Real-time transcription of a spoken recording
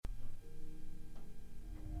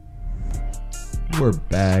We're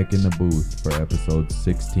back in the booth for episode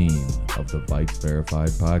 16 of the Vikes Verified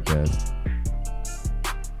podcast.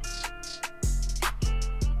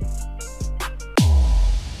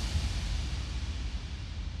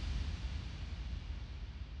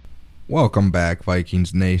 Welcome back,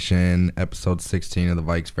 Vikings Nation. Episode 16 of the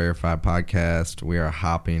Vikes Verified podcast. We are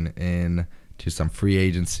hopping in to some free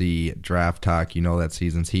agency draft talk. You know that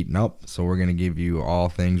season's heating up, so we're going to give you all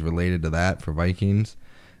things related to that for Vikings.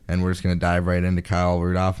 And we're just going to dive right into Kyle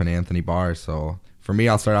Rudolph and Anthony Barr. So for me,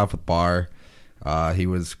 I'll start off with Barr. He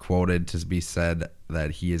was quoted to be said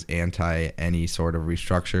that he is anti any sort of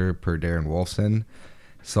restructure per Darren Wolfson.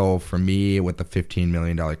 So for me, with the $15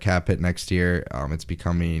 million cap hit next year, it's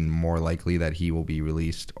becoming more likely that he will be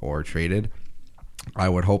released or traded. I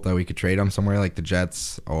would hope that we could trade him somewhere like the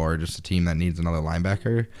Jets or just a team that needs another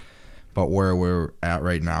linebacker. But where we're at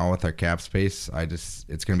right now with our cap space, it's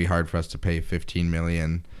going to be hard for us to pay $15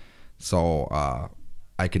 million. So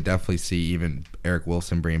I could definitely see even Eric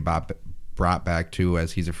Wilson being brought back too,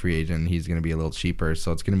 as he's a free agent. He's going to be a little cheaper.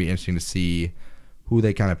 So it's going to be interesting to see who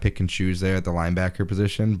they kind of pick and choose there at the linebacker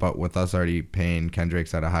position. But with us already paying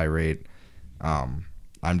Kendricks at a high rate, I'm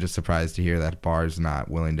just surprised to hear that Barr's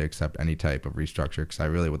not willing to accept any type of restructure, because I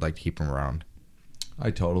really would like to keep him around.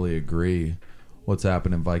 I totally agree. What's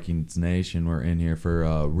happening, Vikings Nation? We're in here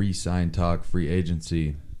for re-sign talk, free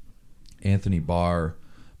agency. Anthony Barr,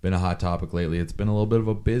 been a hot topic lately. It's been a little bit of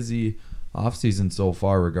a busy offseason so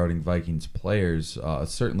far regarding Vikings players.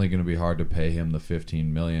 It's certainly going to be hard to pay him the $15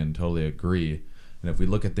 million. Totally agree. And if we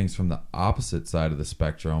look at things from the opposite side of the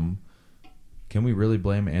spectrum, can we really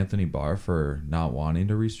blame Anthony Barr for not wanting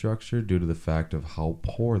to restructure due to the fact of how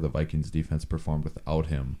poor the Vikings defense performed without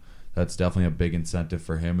him? That's definitely a big incentive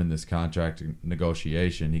for him in this contract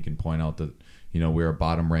negotiation. He can point out that, we're a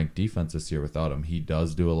bottom-ranked defense this year without him. He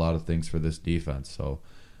does do a lot of things for this defense. So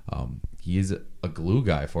he's a glue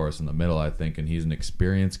guy for us in the middle, I think, and he's an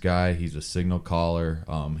experienced guy. He's a signal caller.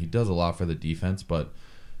 He does a lot for the defense, but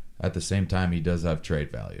at the same time, he does have trade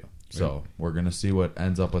value. So we're going to see what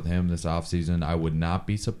ends up with him this offseason. I would not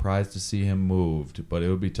be surprised to see him moved, but it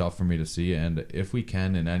would be tough for me to see. And if we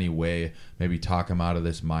can in any way maybe talk him out of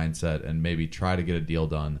this mindset and maybe try to get a deal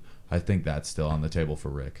done, I think that's still on the table for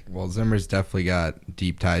Rick. Well, Zimmer's definitely got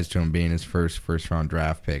deep ties to him being his first-round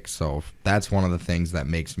draft pick. So that's one of the things that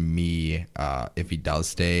makes me, if he does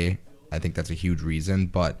stay, I think that's a huge reason.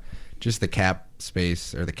 But just the cap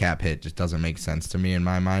space or the cap hit just doesn't make sense to me in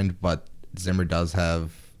my mind. But Zimmer does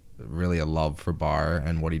have really a love for Barr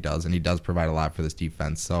and what he does, and he does provide a lot for this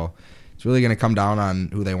defense. So it's really going to come down on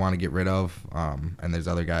who they want to get rid of. And there's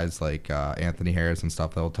other guys like Anthony Harris and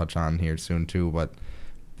stuff that we'll touch on here soon too. But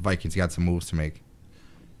the Vikings got some moves to make.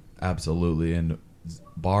 Absolutely. And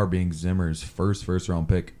Barr being Zimmer's first-round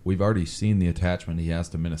pick, we've already seen the attachment he has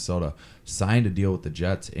to Minnesota. Signed a deal with the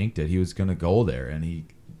Jets, inked it. He was going to go there, and he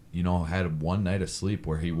had one night of sleep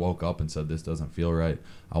where he woke up and said, this doesn't feel right.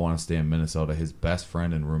 I want to stay in Minnesota. His best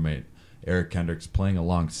friend and roommate, Eric Kendricks, playing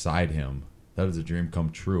alongside him. That is a dream come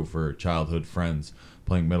true for childhood friends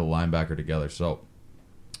playing middle linebacker together. So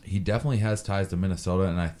he definitely has ties to Minnesota,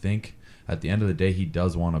 and I think at the end of the day, he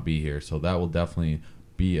does want to be here. So that will definitely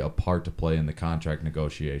be a part to play in the contract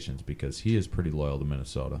negotiations because he is pretty loyal to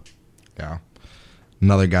Minnesota. Yeah.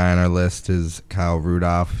 Another guy on our list is Kyle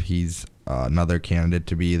Rudolph. He's another candidate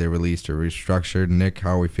to be either released or restructured. Nick,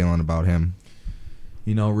 how are we feeling about him?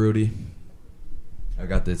 Rudy, I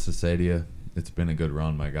got this to say to you. It's been a good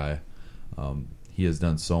run, my guy. He has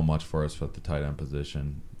done so much for us at the tight end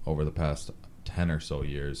position over the past 10 or so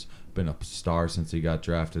years. Been a star since he got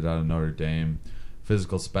drafted out of Notre Dame.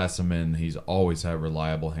 Physical specimen. He's always had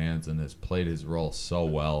reliable hands and has played his role so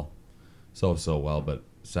well. So well. But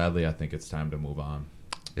sadly, I think it's time to move on.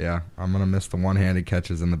 Yeah, I'm going to miss the one-handed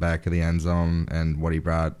catches in the back of the end zone and what he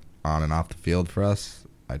brought on and off the field for us.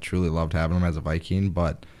 I truly loved having him as a Viking,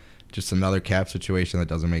 but just another cap situation that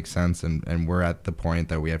doesn't make sense, and we're at the point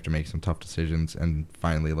that we have to make some tough decisions and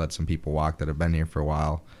finally let some people walk that have been here for a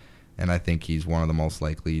while. And I think he's one of the most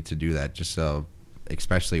likely to do that, just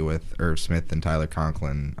especially with Irv Smith and Tyler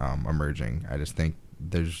Conklin emerging. I just think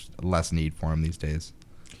there's less need for him these days.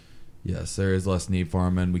 Yes, there is less need for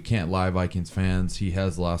him, and we can't lie, Vikings fans. He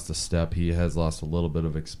has lost a step. He has lost a little bit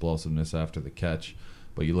of explosiveness after the catch.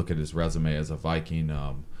 But you look at his resume as a Viking,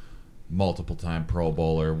 multiple-time Pro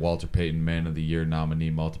Bowler, Walter Payton Man of the Year nominee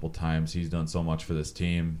multiple times. He's done so much for this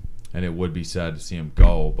team, and it would be sad to see him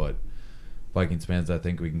go. But Vikings fans, I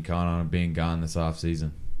think we can count on him being gone this offseason.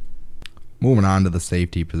 Moving on to the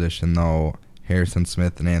safety position, though, Harrison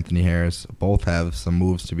Smith and Anthony Harris both have some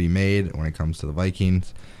moves to be made when it comes to the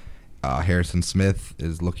Vikings. Harrison Smith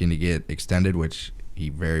is looking to get extended, which he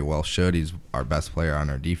very well should. He's our best player on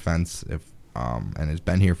our defense, and has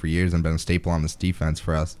been here for years and been a staple on this defense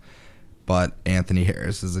for us. But Anthony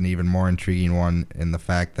Harris is an even more intriguing one in the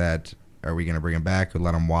fact that, are we going to bring him back or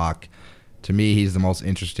let him walk? To me, he's the most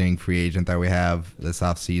interesting free agent that we have this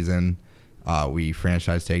offseason. We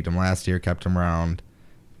franchise tagged him last year, kept him around,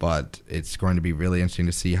 but it's going to be really interesting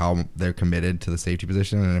to see how they're committed to the safety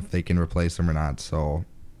position and if they can replace him or not. So,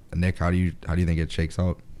 Nick, how do you think it shakes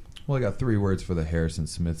out? Well, I got 3 words for the Harrison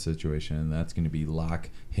Smith situation, and that's going to be lock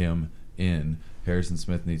him in. Harrison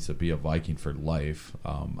Smith needs to be a Viking for life.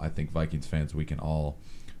 I think Vikings fans, we can all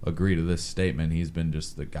agree to this statement. He's been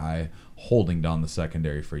just the guy holding down the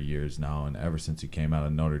secondary for years now, and ever since he came out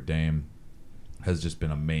of Notre Dame, has just been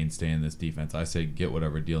a mainstay in this defense. I say get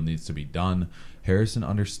whatever deal needs to be done. Harrison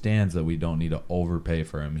understands that we don't need to overpay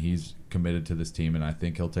for him. He's committed to this team, and I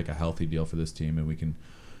think he'll take a healthy deal for this team, and we can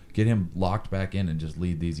get him locked back in and just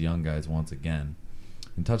lead these young guys once again.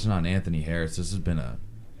 And touching on Anthony Harris, this has been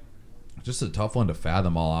just a tough one to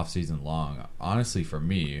fathom all offseason long. Honestly, for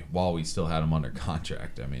me, while we still had him under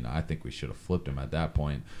contract, I mean, I think we should have flipped him at that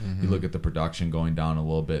point. You look at the production going down a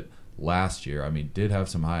little bit last year. I mean, did have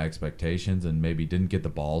some high expectations and maybe didn't get the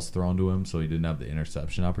balls thrown to him, so he didn't have the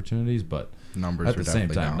interception opportunities. But numbers at the same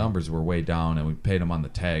time, down. Numbers were way down, and we paid him on the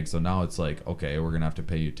tag. So now it's like, okay, we're going to have to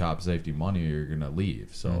pay you top safety money or you're going to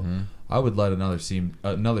leave. So I would let another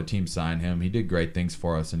team sign him. He did great things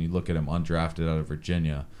for us, and you look at him undrafted out of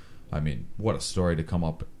Virginia. I mean, what a story to come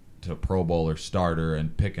up to Pro Bowler starter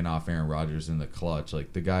and picking off Aaron Rodgers in the clutch.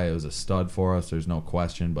 Like, the guy was a stud for us, there's no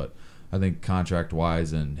question, but I think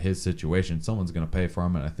contract-wise and his situation, someone's going to pay for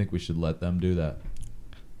him, and I think we should let them do that.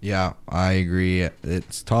 Yeah, I agree.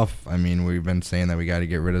 It's tough. I mean, we've been saying that we got to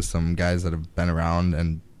get rid of some guys that have been around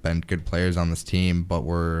and been good players on this team, but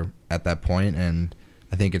we're at that point, and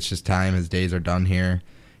I think it's just time. His days are done here.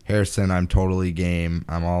 Harrison, I'm totally game.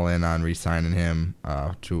 I'm all in on re-signing him.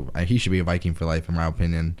 He should be a Viking for life, in my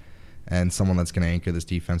opinion, and someone that's going to anchor this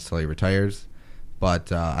defense till he retires.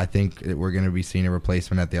 But I think we're going to be seeing a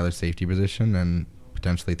replacement at the other safety position and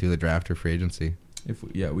potentially through the draft or free agency.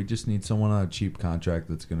 We just need someone on a cheap contract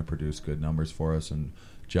that's going to produce good numbers for us and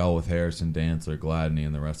gel with Harrison, Dantzler, Gladney,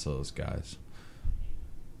 and the rest of those guys.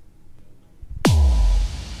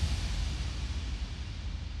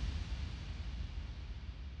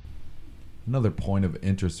 Another point of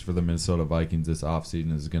interest for the Minnesota Vikings this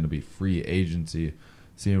offseason is going to be free agency.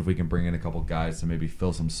 Seeing if we can bring in a couple guys to maybe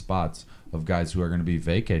fill some spots of guys who are going to be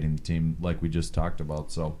vacating the team like we just talked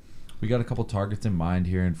about. So we got a couple targets in mind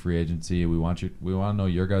here in free agency. We want to know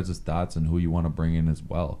your guys' thoughts and who you want to bring in as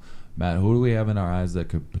well. Matt, who do we have in our eyes that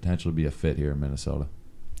could potentially be a fit here in Minnesota?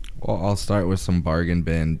 Well, I'll start with some bargain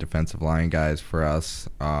bin defensive line guys for us.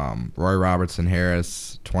 Roy Robertson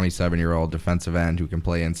Harris, 27-year-old defensive end who can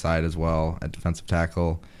play inside as well at defensive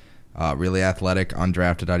tackle. Really athletic,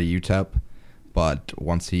 undrafted out of UTEP. But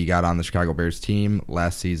once he got on the Chicago Bears team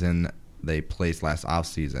last offseason,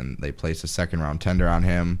 they placed a second-round tender on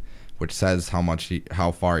him, which says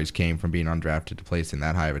how far he's came from being undrafted to placing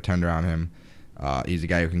that high of a tender on him. He's a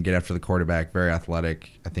guy who can get after the quarterback, very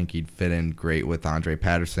athletic. I think he'd fit in great with Andre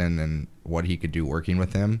Patterson and what he could do working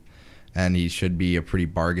with him. And he should be a pretty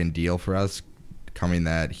bargain deal for us, coming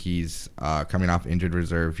off injured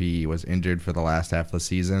reserve. He was injured for the last half of the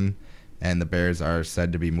season, and the Bears are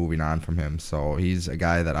said to be moving on from him. So he's a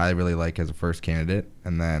guy that I really like as a first candidate.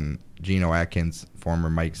 And then Geno Atkins, former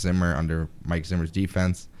Mike Zimmer, under Mike Zimmer's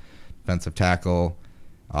defensive tackle.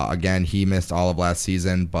 Again, he missed all of last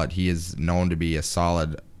season, but he is known to be a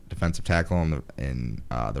solid defensive tackle in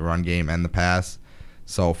the run game and the pass.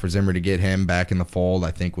 So for Zimmer to get him back in the fold,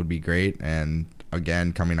 I think would be great. And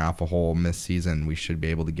again, coming off a whole missed season, we should be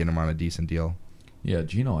able to get him on a decent deal. Yeah,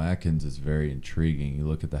 Geno Atkins is very intriguing. You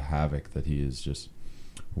look at the havoc that he has just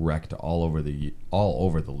wrecked all over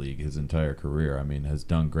the league his entire career. I mean, has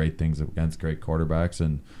done great things against great quarterbacks,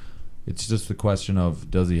 and it's just the question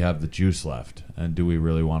of, does he have the juice left, and do we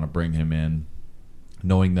really want to bring him in,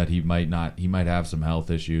 knowing that he might have some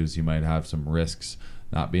health issues, he might have some risks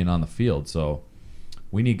not being on the field. So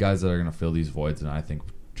we need guys that are going to fill these voids, and I think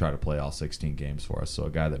try to play all 16 games for us. So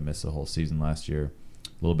a guy that missed the whole season last year, a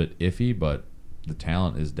little bit iffy, but the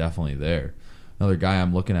talent is definitely there. Another guy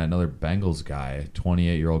I'm looking at, another Bengals guy,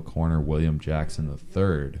 28-year-old corner William Jackson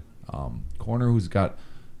III. Corner who's got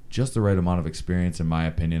just the right amount of experience, in my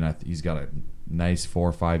opinion. He's got a nice 4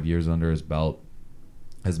 or 5 years under his belt.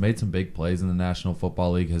 Has made some big plays in the National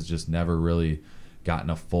Football League. Has just never really gotten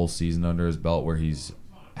a full season under his belt where he's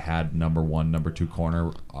had number 1, number 2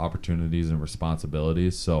 corner opportunities and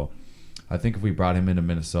responsibilities. So I think if we brought him into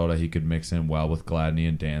Minnesota, he could mix in well with Gladney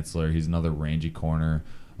and Dantzler. He's another rangy corner.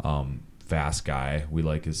 fast guy. We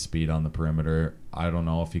like his speed on the perimeter. I don't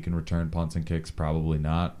know if he can return punts and kicks. Probably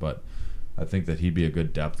not, but I think that he'd be a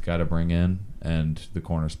good depth guy to bring in, and the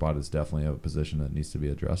corner spot is definitely a position that needs to be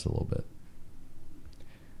addressed a little bit.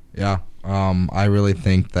 Yeah, I really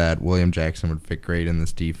think that William Jackson would fit great in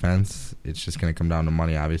this defense. It's just going to come down to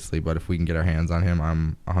money, obviously, but if we can get our hands on him,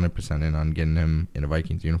 I'm 100% in on getting him in a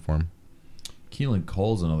Vikings uniform. Keelan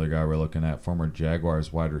Cole's another guy we're looking at, former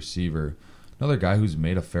Jaguars wide receiver. Another guy who's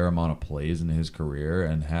made a fair amount of plays in his career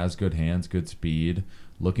and has good hands, good speed,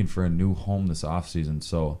 looking for a new home this offseason.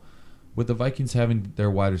 So with the Vikings having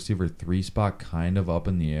their wide receiver 3 spot kind of up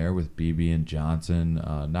in the air with BB and Johnson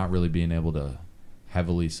not really being able to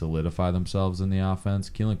heavily solidify themselves in the offense,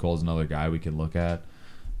 Keelan Cole's another guy we could look at.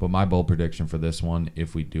 But my bold prediction for this one,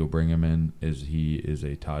 if we do bring him in, is he is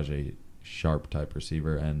a Tajay Sharp type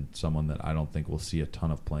receiver and someone that I don't think will see a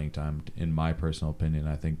ton of playing time. In my personal opinion,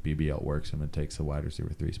 I think BB outworks him and takes the wide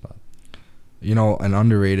receiver 3 spot. You know, an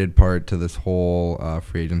underrated part to this whole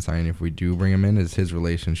free agent signing, if we do bring him in, is his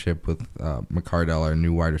relationship with McCardell, our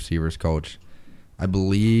new wide receivers coach. I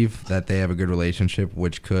believe that they have a good relationship,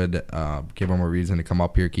 which could give him a reason to come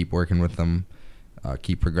up here, keep working with them,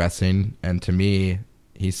 keep progressing. And to me,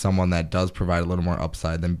 he's someone that does provide a little more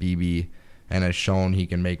upside than BB and has shown he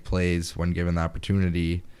can make plays when given the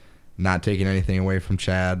opportunity. Not taking anything away from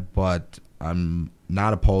Chad, but I'm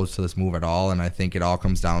not opposed to this move at all, and I think it all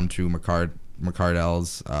comes down to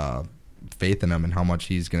McCardell's faith in him and how much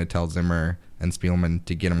he's going to tell Zimmer and Spielman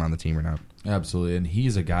to get him on the team or not. Absolutely, and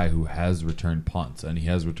he's a guy who has returned punts, and he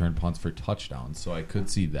has returned punts for touchdowns, so I could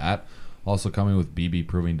see that. Also coming with BB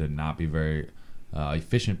proving to not be very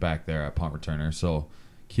efficient back there at punt returner, so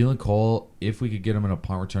Keelan Cole, if we could get him in a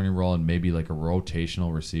punt returning role and maybe like a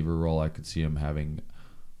rotational receiver role, I could see him having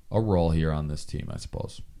a role here on this team, I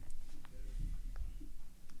suppose.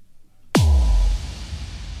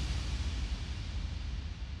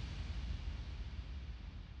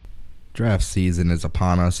 Draft season is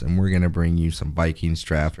upon us, and we're going to bring you some Vikings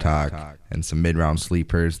draft talk and some mid-round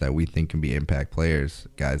sleepers that we think can be impact players.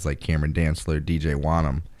 Guys like Cameron Dantzler, DJ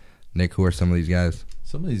Wanham. Nick, who are some of these guys?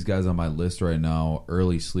 Some of these guys on my list right now,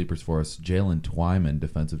 early sleepers for us: Jalen Twyman,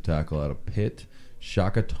 defensive tackle out of Pitt;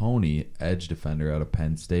 Shaka Toney, edge defender out of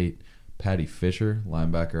Penn State; Patty Fisher,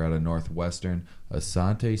 linebacker out of Northwestern;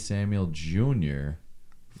 Asante Samuel Jr.,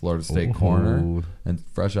 Florida State corner; and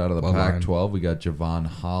fresh out of the Pac-12, we got Javon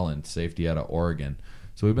Holland, safety out of Oregon.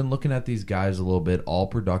 So we've been looking at these guys a little bit, all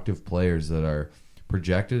productive players that are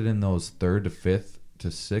projected in those 3rd to 5th to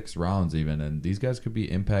 6th rounds even, and these guys could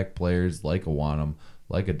be impact players like a Wanham,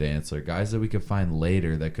 like a Dantzler, guys that we could find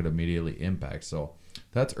later that could immediately impact. So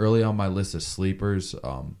that's early on my list of sleepers.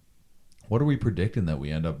 What are we predicting that we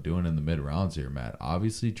end up doing in the mid-rounds here, Matt?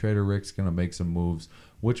 Obviously, Trader Rick's going to make some moves.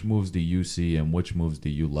 Which moves do you see and which moves do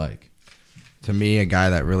you like? To me, a guy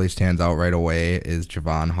that really stands out right away is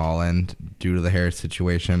Javon Holland. Due to the Harris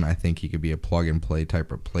situation, I think he could be a plug-and-play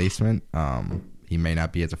type replacement. He may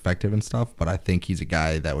not be as effective and stuff, but I think he's a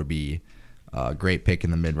guy that would be a great pick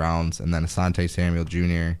in the mid-rounds. And then Asante Samuel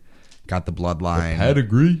Jr. got the bloodline. The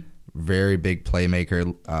pedigree. Very big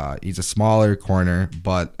playmaker. He's a smaller corner,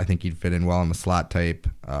 but I think he'd fit in well in the slot type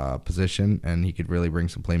position, and he could really bring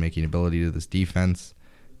some playmaking ability to this defense.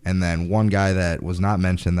 And then one guy that was not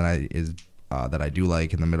mentioned that I do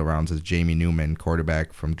like in the middle rounds is Jamie Newman,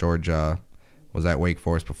 quarterback from Georgia. Was at Wake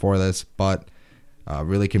Forest before this, but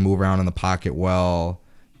really can move around in the pocket well,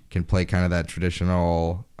 can play kind of that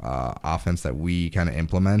traditional offense that we kind of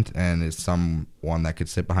implement, and is someone that could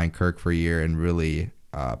sit behind Kirk for a year and really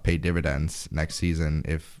pay dividends next season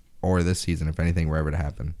or this season if anything were ever to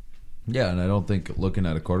happen. Yeah, and I don't think looking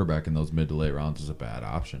at a quarterback in those mid to late rounds is a bad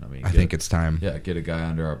option. I mean, I think it's time. Yeah, get a guy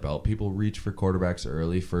under our belt. People reach for quarterbacks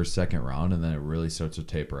early, first, second round, and then it really starts to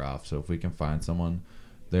taper off. So if we can find someone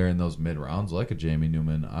there in those mid rounds, like a Jamie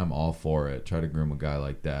Newman, I'm all for it. Try to groom a guy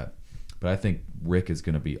like that. But I think Rick is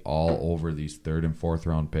going to be all over these 3rd and 4th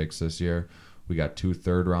round picks this year. We got 2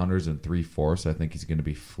 3rd-rounders and 3 4ths. I think he's going to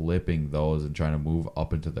be flipping those and trying to move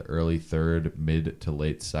up into the early 3rd, mid to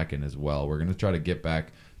late 2nd as well. We're going to try to get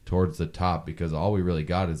back towards the top because all we really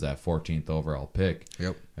got is that 14th overall pick.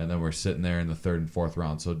 Yep. And then we're sitting there in the 3rd and 4th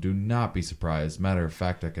round. So do not be surprised. Matter of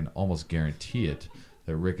fact, I can almost guarantee it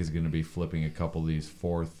that Rick is going to be flipping a couple of these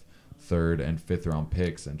 4th, 3rd, and 5th round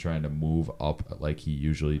picks and trying to move up like he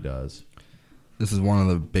usually does. This is one of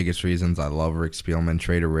the biggest reasons I love Rick Spielman,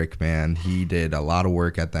 Trader Rick, man. He did a lot of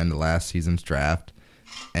work at the end of last season's draft,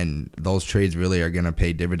 and those trades really are going to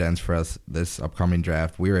pay dividends for us this upcoming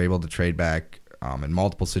draft. We were able to trade back in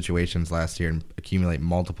multiple situations last year and accumulate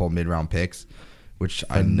multiple mid-round picks, which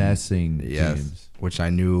finessing teams. Which I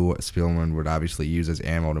knew Spielman would obviously use as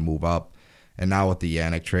ammo to move up. And now with the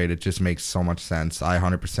Yannick trade, it just makes so much sense. I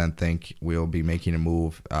 100% think we'll be making a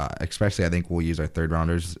move. Especially, I think we'll use our third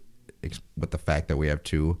rounders with the fact that we have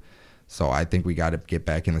 2. So I think we got to get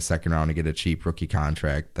back in the second round and get a cheap rookie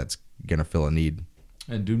contract that's going to fill a need.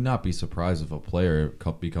 And do not be surprised if a player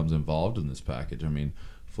becomes involved in this package. I mean,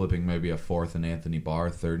 flipping maybe a 4th in Anthony Barr,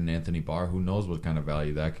 3rd in Anthony Barr, who knows what kind of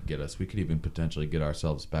value that could get us. We could even potentially get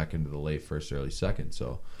ourselves back into the late first, early second.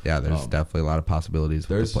 So yeah, there's definitely a lot of possibilities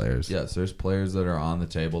with the players. Yes, there's players that are on the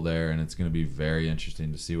table there, and it's going to be very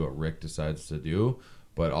interesting to see what Rick decides to do.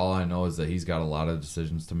 But all I know is that he's got a lot of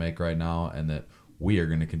decisions to make right now, and that we are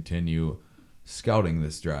going to continue scouting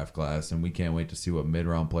this draft class, and we can't wait to see what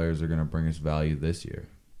mid-round players are going to bring us value this year.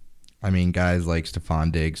 I mean, guys like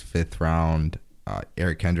Stephon Diggs, 5th round,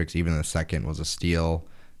 Eric Kendricks, even in the 2nd, was a steal,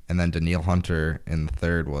 and then Danielle Hunter in the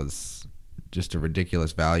 3rd was just a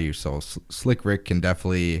ridiculous value. So Slick Rick can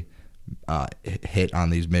definitely hit on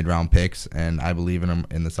these mid-round picks, and I believe in him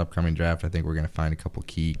in this upcoming draft. I think we're going to find a couple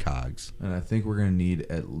key cogs. And I think we're going to need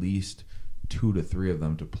at least 2 to 3 of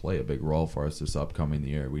them to play a big role for us this upcoming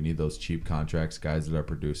year. We need those cheap contracts, guys that are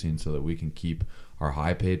producing, so that we can keep our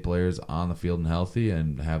high-paid players on the field and healthy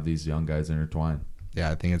and have these young guys intertwine.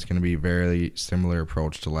 Yeah, I think it's going to be a very similar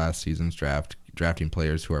approach to last season's draft, drafting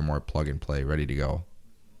players who are more plug-and-play, ready to go.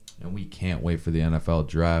 And we can't wait for the NFL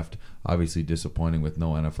draft. Obviously disappointing with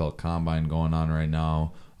no NFL combine going on right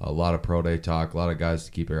now. A lot of pro day talk, a lot of guys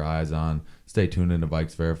to keep your eyes on. Stay tuned into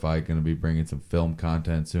Vikes Verified. Going to be bringing some film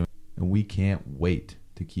content soon. And we can't wait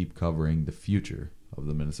to keep covering the future of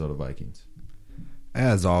the Minnesota Vikings.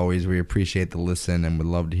 As always, we appreciate the listen and would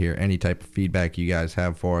love to hear any type of feedback you guys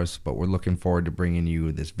have for us. But we're looking forward to bringing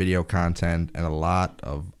you this video content and a lot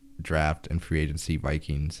of draft and free agency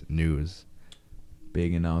Vikings news.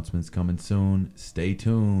 Big announcements coming soon. Stay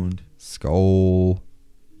tuned. Skol.